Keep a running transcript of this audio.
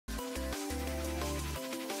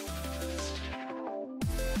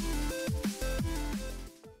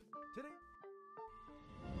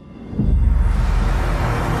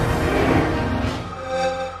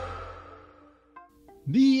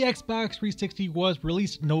Xbox 360 was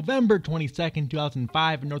released November 22nd,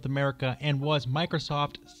 2005 in North America and was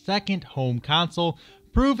Microsoft's second home console,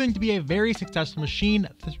 proving to be a very successful machine.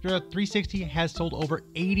 The 360 has sold over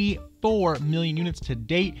 84 million units to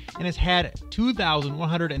date and has had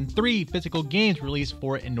 2,103 physical games released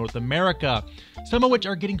for it in North America, some of which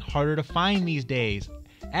are getting harder to find these days.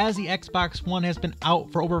 As the Xbox One has been out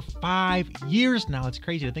for over 5 years now, it's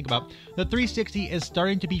crazy to think about, the 360 is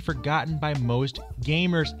starting to be forgotten by most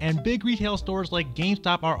gamers, and big retail stores like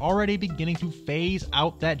GameStop are already beginning to phase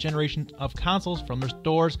out that generation of consoles from their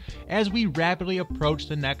stores as we rapidly approach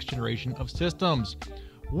the next generation of systems.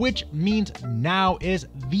 Which means now is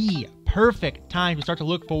the perfect time to start to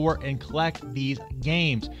look for and collect these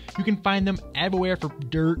games. You can find them everywhere for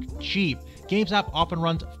dirt cheap. GameStop often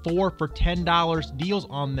runs 4 for $10 deals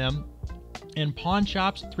on them, and pawn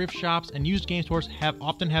shops, thrift shops, and used game stores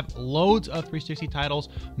often have loads of 360 titles,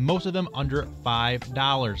 most of them under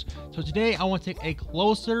 $5. So today I want to take a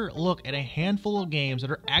closer look at a handful of games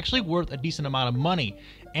that are actually worth a decent amount of money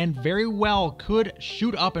and very well could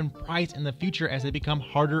shoot up in price in the future as they become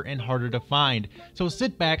harder and harder to find. So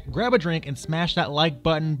sit back, grab a drink, and smash that like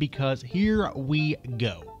button because here we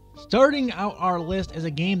go. Starting out our list is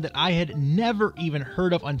a game that I had never even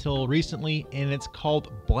heard of until recently, and it's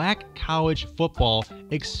called Black College Football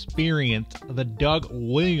Experience, the Doug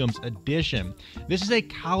Williams edition. This is a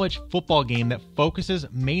college football game that focuses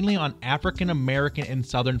mainly on African American and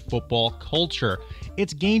Southern football culture.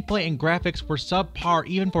 Its gameplay and graphics were subpar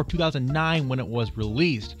even for 2009 when it was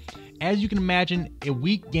released. As you can imagine, a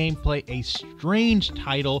weak gameplay, a strange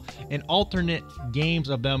title, and alternate games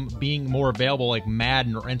of them being more available like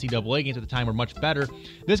Madden or NCAA games at the time were much better.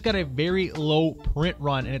 This got a very low print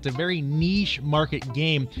run, and it's a very niche market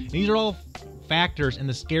game. And these are all factors in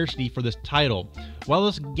the scarcity for this title. While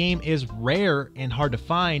this game is rare and hard to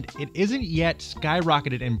find, it isn't yet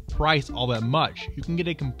skyrocketed in price all that much. You can get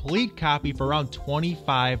a complete copy for around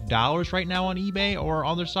 $25 right now on eBay or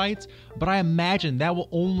other sites, but I imagine that will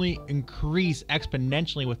only increase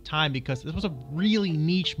exponentially with time because this was a really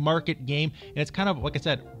niche market game, and it's kind of, like I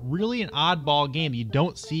said, really an oddball game you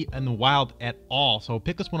don't see in the wild at all. So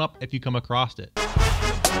pick this one up if you come across it.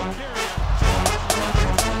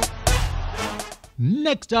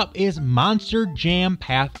 Next up is Monster Jam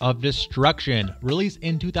Path of Destruction. Released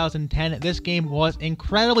in 2010, this game was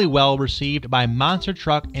incredibly well received by monster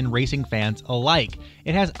truck and racing fans alike.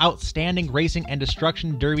 It has outstanding racing and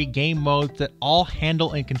destruction derby game modes that all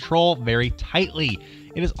handle and control very tightly.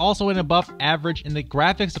 It is also an above average in the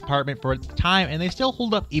graphics department for its time, and they still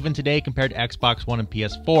hold up even today compared to Xbox One and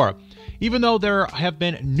PS4. Even though there have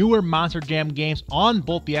been newer Monster Jam games on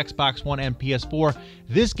both the Xbox One and PS4,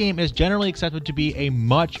 this game is generally accepted to be a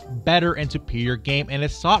much better and superior game and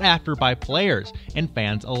is sought after by players and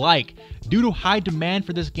fans alike. Due to high demand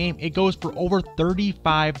for this game, it goes for over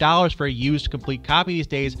 $35 for a used complete copy these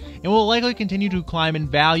days and will likely continue to climb in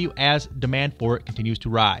value as demand for it continues to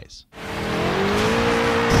rise.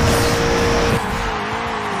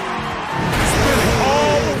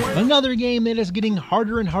 Another game that is getting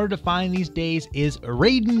harder and harder to find these days is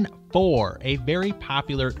Raiden 4, a very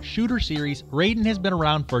popular shooter series. Raiden has been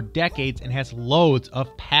around for decades and has loads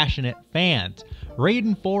of passionate fans.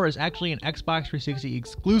 Raiden 4 is actually an Xbox 360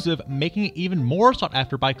 exclusive, making it even more sought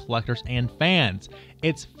after by collectors and fans.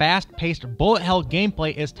 Its fast-paced bullet hell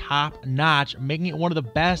gameplay is top-notch, making it one of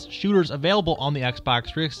the best shooters available on the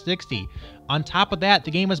Xbox 360. On top of that,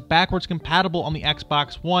 the game is backwards compatible on the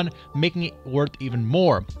Xbox One, making it worth even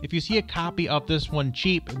more. If you see a copy of this one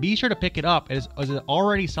cheap, be sure to pick it up. It is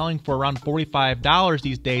already selling for around $45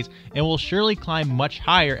 these days and will surely climb much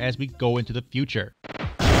higher as we go into the future.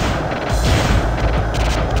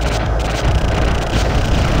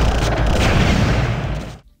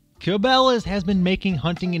 Cabela's has been making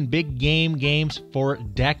hunting and big game games for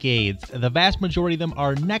decades. The vast majority of them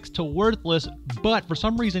are next to worthless, but for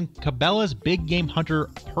some reason, Cabela's Big Game Hunter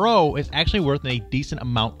Pro is actually worth a decent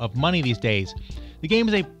amount of money these days. The game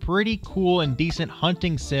is a pretty cool and decent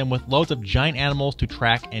hunting sim with loads of giant animals to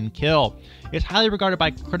track and kill. It's highly regarded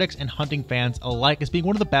by critics and hunting fans alike as being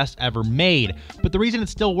one of the best ever made, but the reason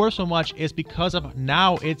it's still worth so much is because of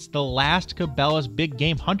now it's the last Cabela's Big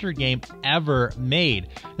Game Hunter game ever made.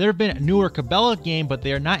 There have been newer Cabela games, but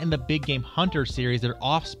they are not in the Big Game Hunter series. They're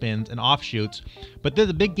offspins and offshoots, but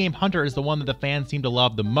the Big Game Hunter is the one that the fans seem to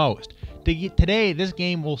love the most. Today, this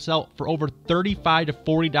game will sell for over $35 to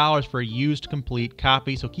 $40 for a used complete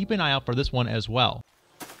copy, so keep an eye out for this one as well.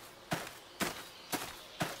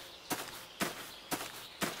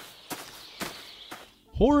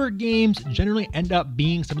 Horror games generally end up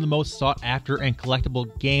being some of the most sought after and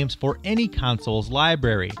collectible games for any console's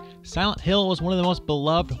library. Silent Hill was one of the most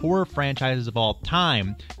beloved horror franchises of all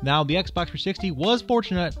time. Now, the Xbox 360 was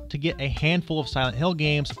fortunate to get a handful of Silent Hill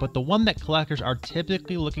games, but the one that collectors are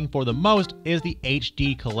typically looking for the most is the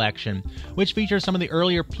HD Collection, which features some of the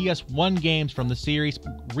earlier PS1 games from the series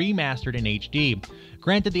remastered in HD.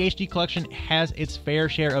 Granted, the HD Collection has its fair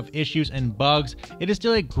share of issues and bugs, it is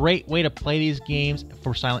still a great way to play these games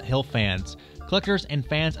for Silent Hill fans. Collectors and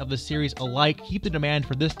fans of the series alike keep the demand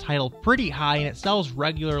for this title pretty high, and it sells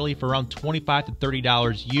regularly for around $25 to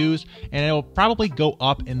 $30 used, and it will probably go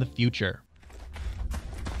up in the future.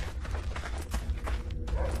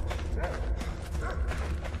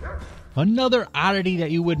 Another oddity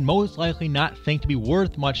that you would most likely not think to be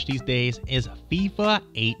worth much these days is FIFA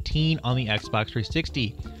 18 on the Xbox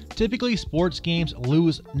 360. Typically, sports games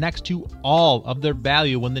lose next to all of their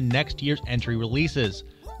value when the next year's entry releases.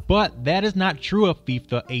 But that is not true of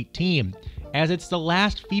FIFA 18, as it's the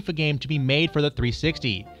last FIFA game to be made for the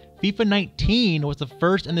 360. FIFA 19 was the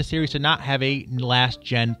first in the series to not have a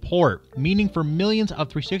last-gen port, meaning for millions of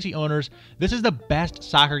 360 owners, this is the best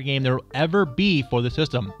soccer game there will ever be for the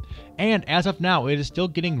system. And as of now, it is still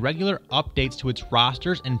getting regular updates to its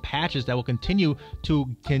rosters and patches that will continue to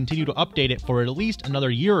update it for at least another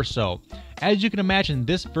year or so. As you can imagine,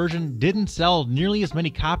 this version didn't sell nearly as many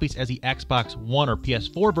copies as the Xbox One or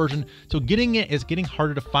PS4 version, so getting it is getting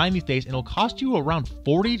harder to find these days, and it'll cost you around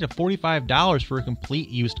 $40 to $45 for a complete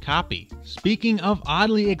used copy. Speaking of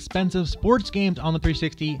oddly expensive sports games on the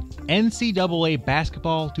 360, NCAA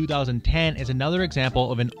Basketball 2010 is another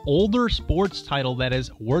example of an older sports title that is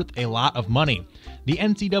worth a lot of money. The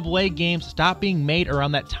NCAA games stopped being made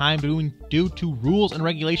around that time due to rules and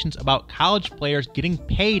regulations about college players getting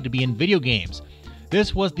paid to be in video games.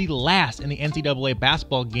 This was the last in the NCAA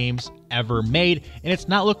basketball games ever made, and it's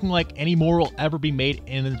not looking like any more will ever be made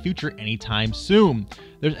in the future anytime soon.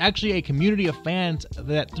 There's actually a community of fans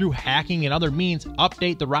that, through hacking and other means,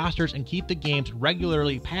 update the rosters and keep the games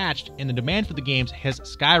regularly patched, and the demand for the games has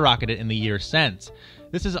skyrocketed in the years since.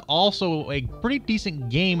 This is also a pretty decent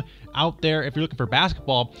game out there if you're looking for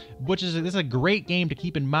basketball, this is a great game to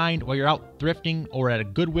keep in mind while you're out thrifting or at a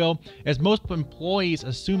Goodwill, as most employees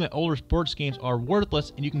assume that older sports games are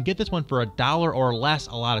worthless, and you can get this one for $1 or less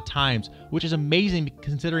a lot of times, which is amazing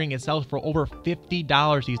considering it sells for over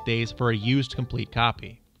 $50 these days for a used complete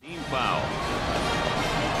copy. Team foul.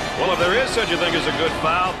 Well, if there is such a thing as a good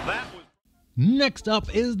foul, that was... Next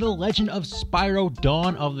up is The Legend of Spyro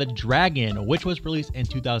Dawn of the Dragon, which was released in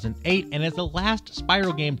 2008 and is the last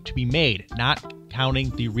Spyro game to be made, not counting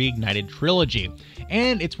the Reignited trilogy.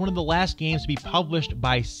 And it's one of the last games to be published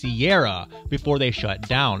by Sierra before they shut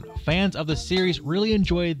down. Fans of the series really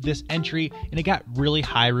enjoyed this entry, and it got really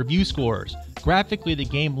high review scores. Graphically, the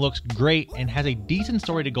game looks great and has a decent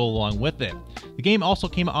story to go along with it. The game also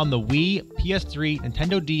came out on the Wii, PS3,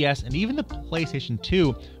 Nintendo DS, and even the PlayStation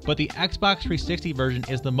 2, but the Xbox 360 version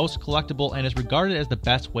is the most collectible and is regarded as the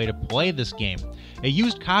best way to play this game. A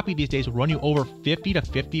used copy these days will run you over $50 to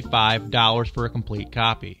 $55 for a complete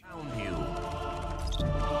copy.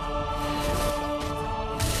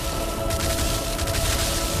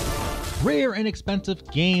 Rare and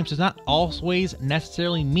expensive games does not always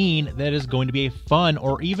necessarily mean that it is going to be a fun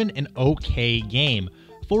or even an okay game.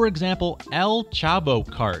 For example, El Chavo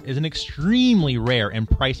Kart is an extremely rare and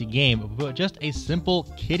pricey game, but just a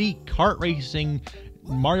simple kiddie kart racing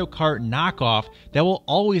Mario Kart knockoff that will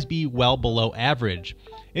always be well below average.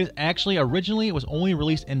 It is actually originally it was only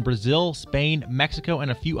released in Brazil, Spain, Mexico,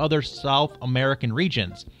 and a few other South American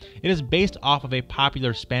regions. It is based off of a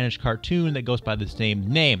popular Spanish cartoon that goes by the same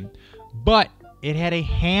name, but it had a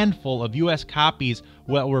handful of US copies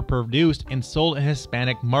that were produced and sold in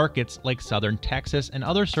Hispanic markets like Southern Texas and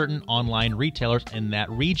other certain online retailers in that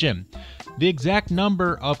region. The exact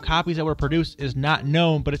number of copies that were produced is not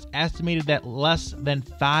known, but it's estimated that less than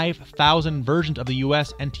 5,000 versions of the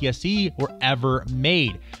US NTSC were ever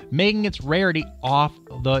made, making its rarity off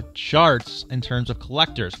the charts in terms of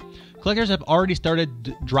collectors. Collectors have already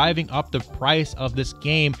started driving up the price of this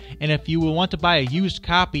game, and if you will want to buy a used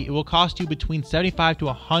copy, it will cost you between $75 to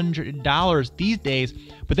 $100 these days,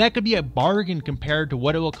 but that could be a bargain compared to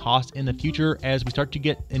what it will cost in the future as we start to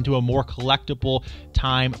get into a more collectible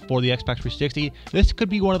time for the Xbox 360. This could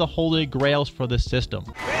be one of the holy grails for this system.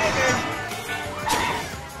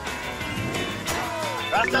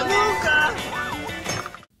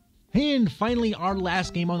 And finally, our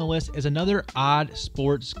last game on the list is another odd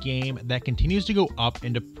sports game that continues to go up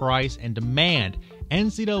into price and demand.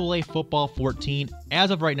 NCAA Football 14 as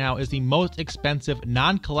of right now, is the most expensive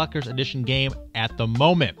non-collector's edition game at the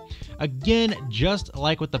moment. Again, just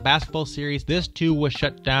like with the basketball series, this too was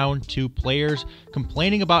shut down to players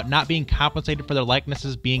complaining about not being compensated for their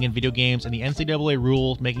likenesses being in video games, and the NCAA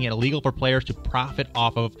rules making it illegal for players to profit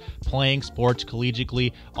off of playing sports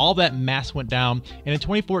collegiately. All that mess went down, and in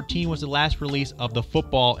 2014 was the last release of the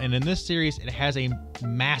football, and in this series it has a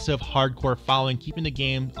massive hardcore following, keeping the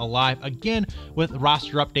game alive again with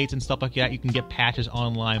roster updates and stuff like that. You can get patches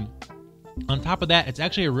online. On top of that, it's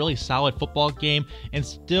actually a really solid football game and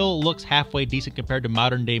still looks halfway decent compared to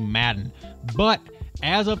modern day Madden. But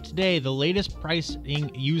as of today, the latest pricing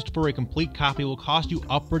used for a complete copy will cost you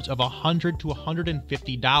upwards of $100 to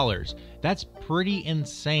 $150. That's pretty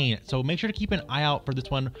insane. So make sure to keep an eye out for this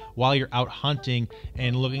one while you're out hunting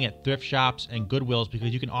and looking at thrift shops and Goodwills,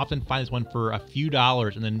 because you can often find this one for a few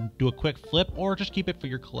dollars and then do a quick flip or just keep it for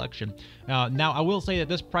your collection. Now, I will say that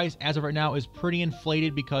this price as of right now is pretty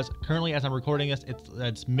inflated because currently as I'm recording this,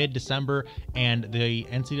 it's mid-December and the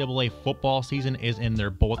NCAA football season is in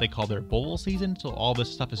their what they call their bowl season. So all this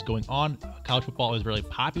stuff is going on. College football is really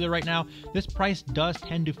popular right now. This price does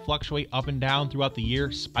tend to fluctuate up and down throughout the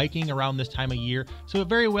year, spiking around this time of year, so it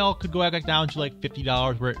very well could go back down to like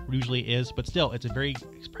 $50 where it usually is, but still it's a very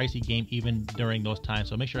pricey game even during those times,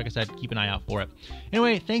 so make sure, like I said, keep an eye out for it.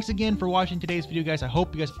 Anyway, thanks again for watching today's video, guys. I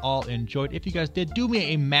hope you guys all enjoyed. If you guys did, do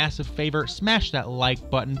me a massive favor, smash that like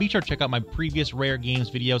button. Be sure to check out my previous Rare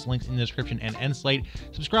Games videos, links in the description and end slate.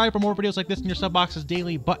 Subscribe for more videos like this in your sub boxes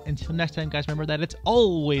daily, but until next time, guys, remember that it's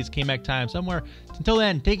always KMAC time somewhere. Until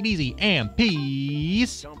then, take it easy and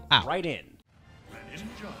peace out. Right in.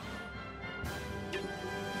 Ninja.